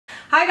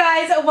Hi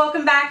guys,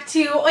 welcome back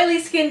to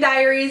Oily Skin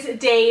Diaries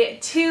Day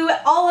 2.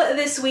 All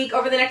this week,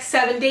 over the next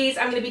 7 days,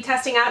 I'm going to be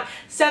testing out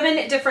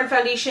 7 different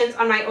foundations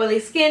on my oily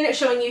skin,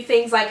 showing you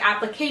things like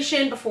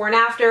application, before and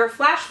after,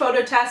 flash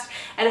photo test,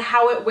 and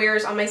how it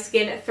wears on my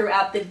skin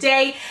throughout the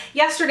day.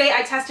 Yesterday,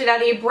 I tested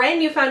out a brand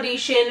new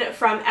foundation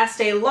from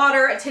Estee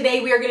Lauder.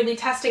 Today, we are going to be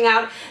testing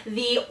out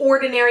the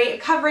Ordinary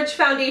Coverage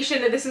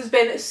Foundation. This has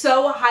been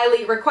so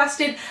highly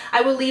requested.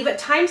 I will leave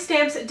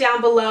timestamps down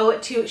below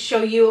to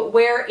show you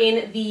where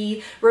in the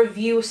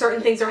review certain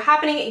things are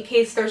happening in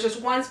case there's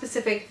just one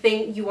specific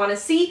thing you want to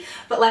see,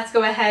 but let's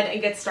go ahead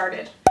and get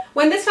started.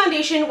 When this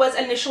foundation was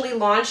initially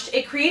launched,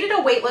 it created a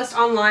waitlist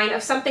online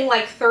of something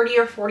like 30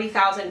 or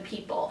 40,000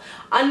 people.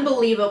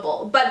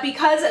 Unbelievable. But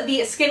because the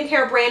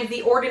skincare brand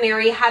The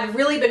Ordinary had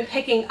really been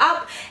picking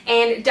up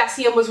and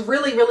Deciem was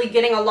really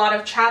getting a lot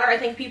of chatter, I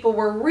think people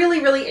were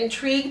really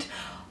intrigued.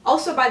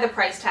 Also by the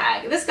price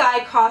tag. This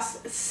guy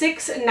costs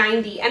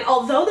 $6.90, and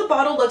although the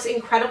bottle looks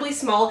incredibly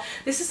small,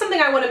 this is something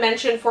I want to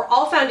mention for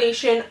all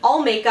foundation,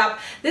 all makeup.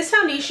 This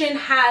foundation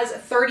has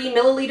 30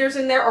 milliliters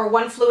in there, or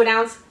 1 fluid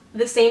ounce,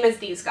 the same as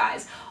these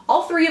guys.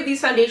 All 3 of these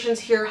foundations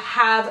here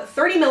have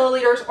 30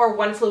 milliliters or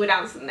 1 fluid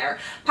ounce in there.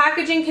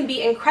 Packaging can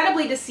be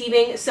incredibly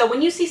deceiving, so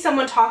when you see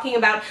someone talking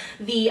about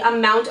the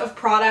amount of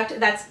product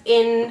that's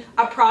in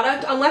a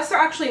product, unless they're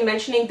actually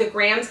mentioning the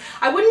grams,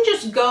 I wouldn't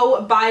just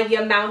go by the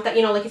amount that,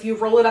 you know, like if you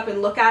roll it up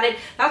and look at it,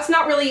 that's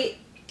not really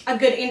a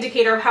good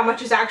indicator of how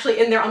much is actually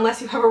in there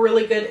unless you have a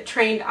really good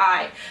trained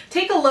eye.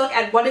 Take a look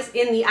at what is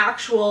in the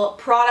actual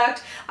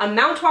product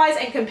amount-wise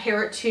and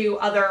compare it to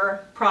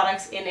other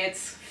products in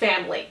its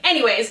family.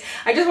 Anyways,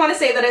 I just want to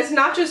say that it's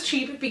not just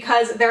cheap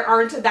because there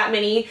aren't that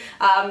many,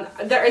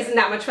 there isn't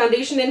that much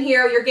foundation in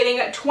here. You're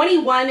getting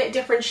 21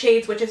 different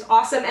shades, which is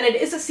awesome, and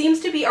it seems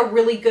to be a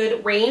really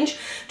good range.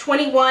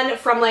 21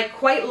 from like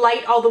quite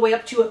light all the way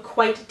up to a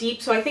quite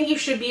deep, so I think you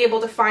should be able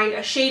to find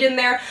a shade in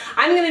there.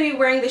 I'm going to be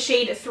wearing the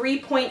shade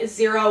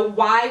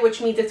 3.0Y,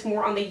 which means it's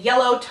more on the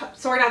yellow,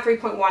 sorry, not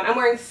 3.1, I'm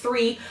wearing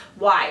 3Y.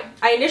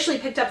 I initially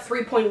picked up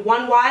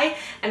 3.1Y,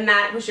 and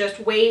that was just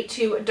way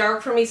too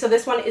dark for me, so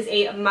this one is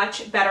a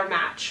much better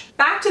match.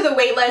 Back to the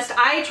wait list.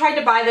 I tried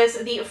to buy this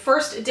the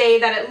first day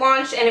that it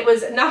launched, and it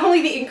was not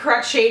only the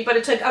incorrect shade, but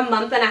it took a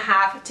month and a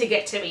half to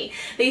get to me.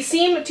 They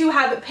seem to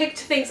have picked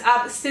things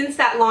up since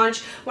that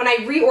launch. When I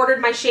reordered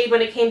my shade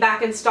when it came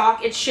back in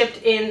stock, it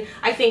shipped in,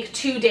 I think,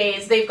 2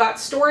 days. They've got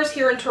stores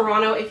here in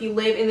Toronto. If you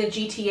live in the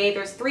GTA,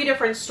 there's 3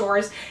 different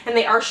stores, and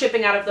they are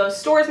shipping out of those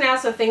stores now,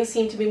 so things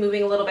seem to be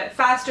moving a little bit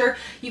faster.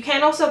 You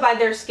can also buy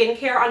their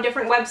skincare on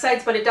different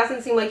websites, but it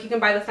doesn't seem like you can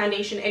buy the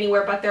foundation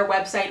anywhere but their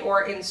website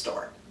or in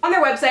store. On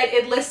their website,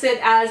 it lists it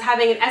as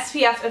having an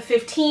SPF of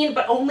 15,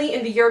 but only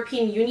in the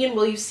European Union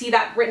will you see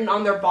that written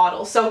on their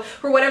bottle. So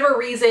for whatever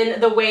reason,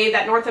 the way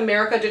that North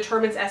America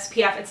determines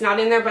SPF, it's not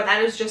in there, but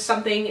that is just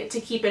something to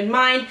keep in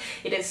mind.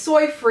 It is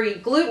soy-free,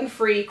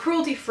 gluten-free,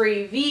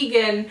 cruelty-free,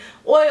 vegan,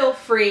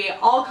 oil-free,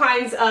 all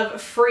kinds of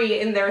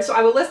free in there. So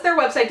I will list their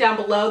website down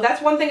below.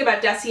 That's one thing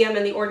about Deciem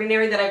and The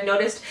Ordinary that I've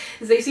noticed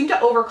is they seem to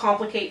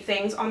overcomplicate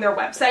things on their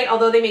website.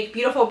 Although they make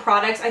beautiful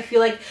products, I feel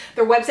like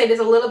their website is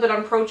a little bit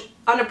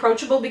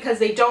unapproachable because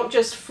they don't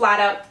just flat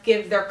out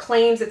give their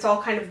claims. It's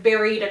all kind of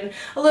buried and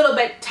a little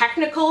bit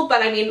technical,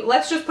 but I mean,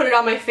 let's just put it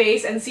on my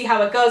face and see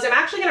how it goes. I'm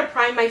actually going to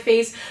prime my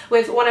face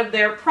with one of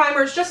their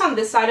primers just on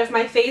this side of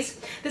my face.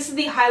 This is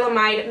the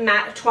Hylamide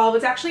Matte 12.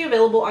 It's actually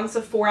available on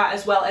Sephora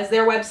as well as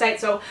their website,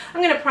 so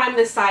I'm going to prime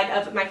this side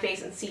of my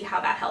face and see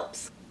how that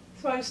helps.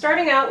 So I'm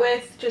starting out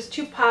with just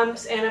 2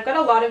 pumps, and I've got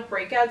a lot of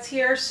breakouts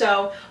here,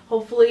 so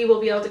hopefully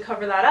we'll be able to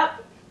cover that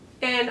up.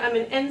 And I'm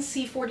an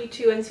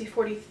NC42,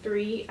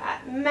 NC43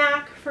 at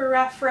MAC for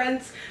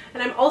reference.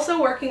 And I'm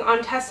also working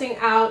on testing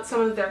out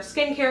some of their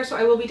skincare, so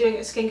I will be doing a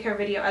skincare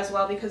video as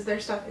well because their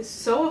stuff is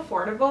so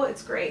affordable,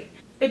 it's great.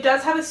 It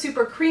does have a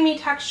super creamy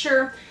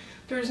texture,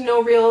 there's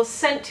no real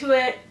scent to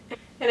it,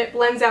 and it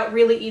blends out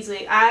really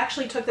easily. I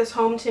actually took this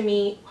home with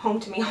me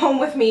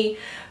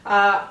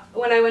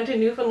when I went to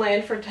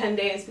Newfoundland for 10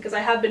 days because I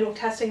have been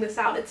testing this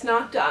out. It's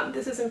not done.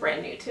 This isn't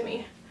brand new to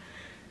me.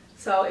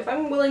 So if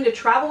I'm willing to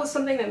travel with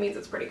something, that means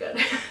it's pretty good.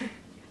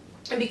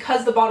 And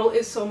because the bottle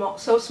is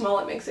so small,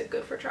 it makes it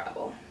good for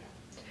travel.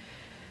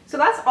 So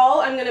that's all.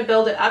 I'm going to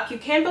build it up. You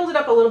can build it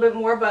up a little bit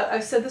more, but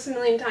I've said this a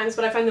million times,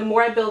 but I find the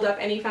more I build up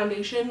any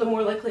foundation, the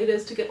more likely it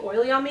is to get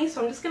oily on me.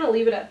 So I'm just going to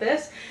leave it at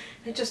this.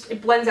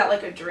 It blends out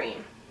like a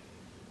dream.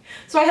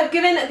 So I have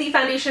given the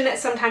foundation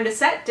some time to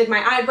set, did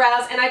my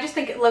eyebrows, and I just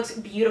think it looks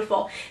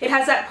beautiful. It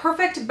has that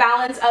perfect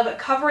balance of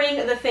covering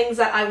the things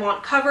that I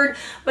want covered,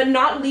 but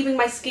not leaving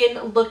my skin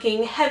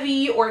looking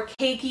heavy or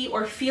cakey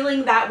or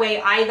feeling that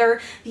way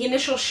either. The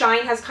initial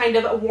shine has kind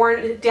of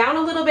worn down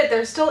a little bit.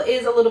 There still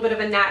is a little bit of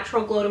a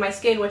natural glow to my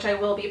skin, which I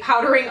will be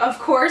powdering, of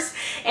course,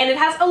 and it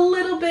has a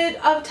little bit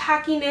of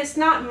tackiness,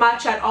 not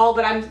much at all,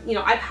 but I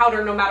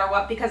powder no matter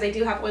what because I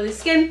do have oily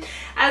skin.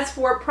 As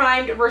for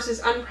primed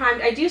versus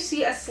unprimed, I do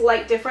see a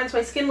slight difference.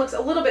 My skin looks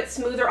a little bit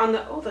smoother on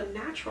the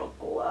natural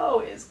glow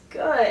is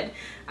good.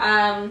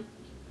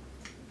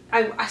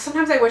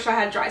 sometimes I wish I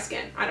had dry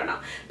skin. I don't know.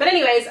 But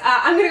anyways,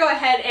 I'm gonna go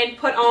ahead and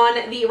put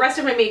on the rest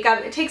of my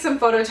makeup, take some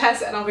photo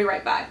tests, and I'll be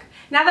right back.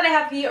 Now that I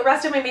have the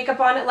rest of my makeup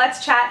on,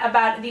 let's chat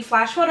about the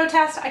flash photo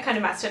test. I kind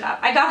of messed it up.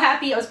 I got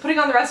happy, I was putting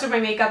on the rest of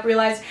my makeup,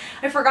 realized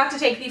I forgot to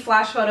take the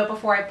flash photo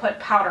before I put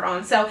powder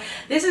on. So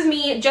this is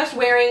me just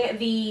wearing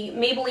the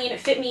Maybelline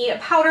Fit Me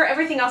powder.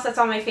 Everything else that's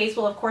on my face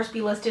will of course be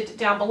listed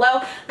down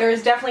below. There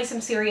is definitely some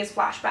serious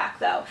flashback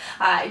though.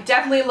 It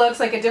definitely looks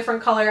like a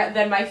different color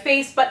than my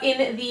face, but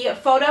in the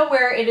photo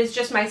where it is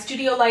just my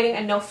studio lighting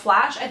and no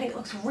flash, I think it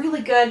looks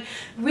really good,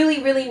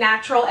 really, really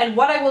natural. And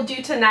what I will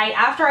do tonight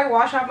after I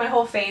wash off my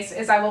whole face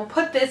is I will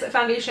put this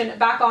foundation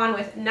back on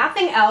with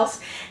nothing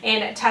else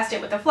and test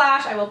it with a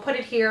flash. I will put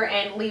it here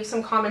and leave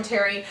some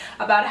commentary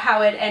about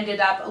how it ended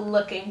up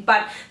looking.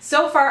 But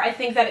so far I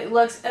think that it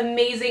looks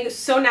amazing,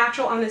 so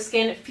natural on the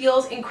skin. It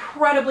feels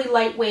incredibly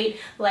lightweight,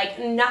 like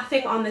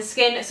nothing on the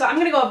skin. So I'm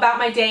gonna go about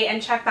my day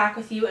and check back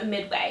with you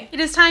midway. It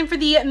is time for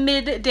the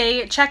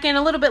midday check-in,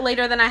 a little bit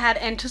later than I had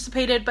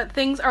anticipated, but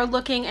things are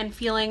looking and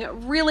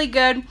feeling really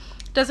good.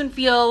 Doesn't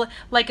feel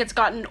like it's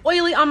gotten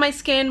oily on my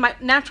skin. My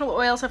natural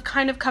oils have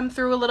kind of come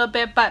through a little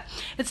bit, but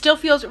it still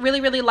feels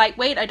really, really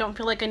lightweight. I don't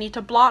feel like I need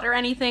to blot or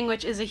anything,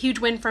 which is a huge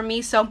win for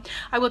me. So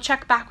I will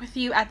check back with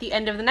you at the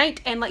end of the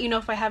night and let you know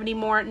if I have any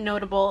more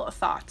notable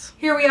thoughts.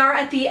 Here we are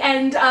at the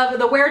end of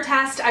the wear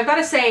test. I've got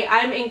to say,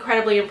 I'm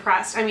incredibly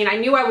impressed. I mean, I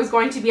knew I was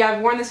going to be.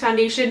 I've worn this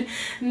foundation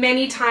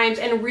many times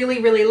and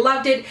really, really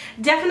loved it.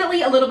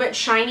 Definitely a little bit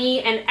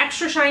shiny and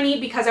extra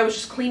shiny because I was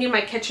just cleaning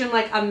my kitchen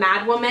like a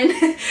mad woman.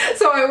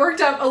 So I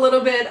worked up a little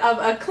bit of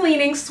a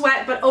cleaning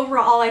sweat, but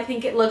overall I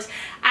think it looks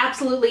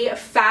absolutely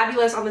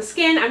fabulous on the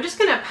skin. I'm just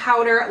gonna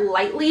powder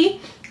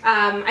lightly.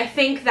 I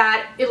think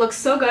that it looks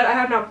so good. I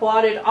have not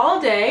blotted all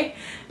day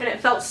and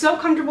it felt so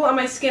comfortable on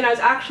my skin. I was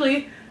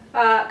actually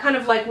kind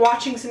of like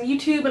watching some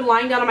YouTube and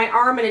lying down on my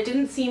arm and it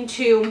didn't seem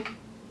to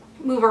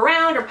move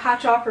around or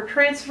patch off or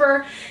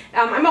transfer.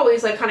 I'm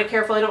always like kind of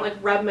careful. I don't like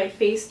rub my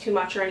face too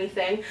much or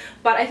anything,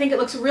 but I think it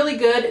looks really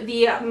good.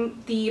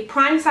 The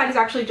primed side is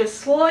actually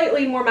just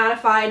slightly more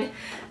mattified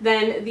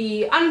than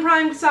the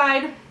unprimed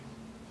side.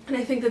 And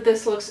I think that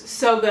this looks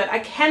so good. I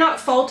cannot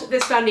fault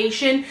this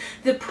foundation.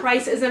 The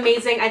price is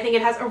amazing. I think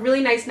it has a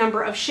really nice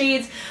number of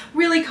shades,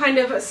 really kind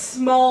of a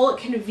small,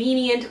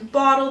 convenient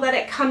bottle that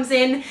it comes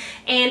in,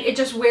 and it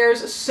just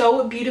wears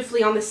so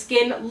beautifully on the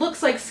skin,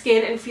 looks like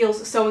skin, and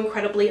feels so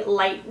incredibly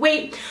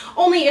lightweight.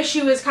 Only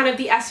issue is kind of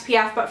the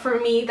SPF, but for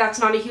me, that's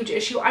not a huge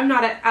issue. I'm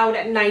not out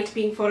at night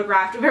being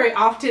photographed very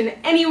often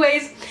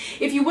anyways.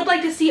 If you would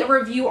like to see a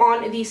review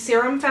on the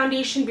serum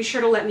foundation, be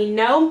sure to let me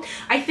know.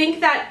 I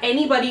think that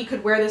anybody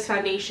could wear this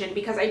foundation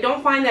because I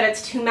don't find that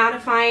it's too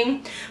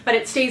mattifying, but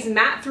it stays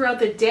matte throughout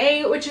the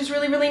day, which is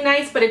really, really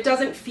nice, but it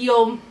doesn't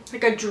feel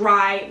like a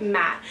dry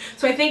matte.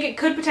 So I think it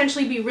could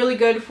potentially be really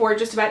good for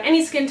just about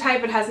any skin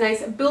type. It has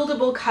nice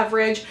buildable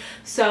coverage,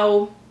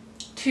 so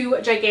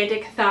 2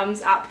 gigantic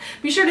thumbs up.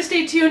 Be sure to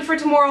stay tuned for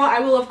tomorrow. I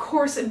will of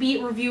course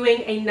be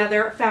reviewing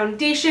another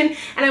foundation,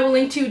 and I will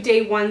link to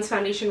day 1's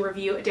foundation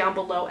review down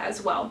below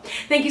as well.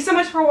 Thank you so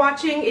much for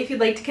watching. If you'd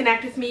like to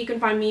connect with me, you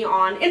can find me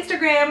on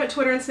Instagram,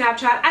 Twitter, and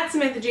Snapchat at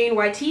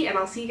SamanthaJaneYT, and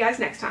I'll see you guys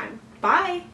next time. Bye!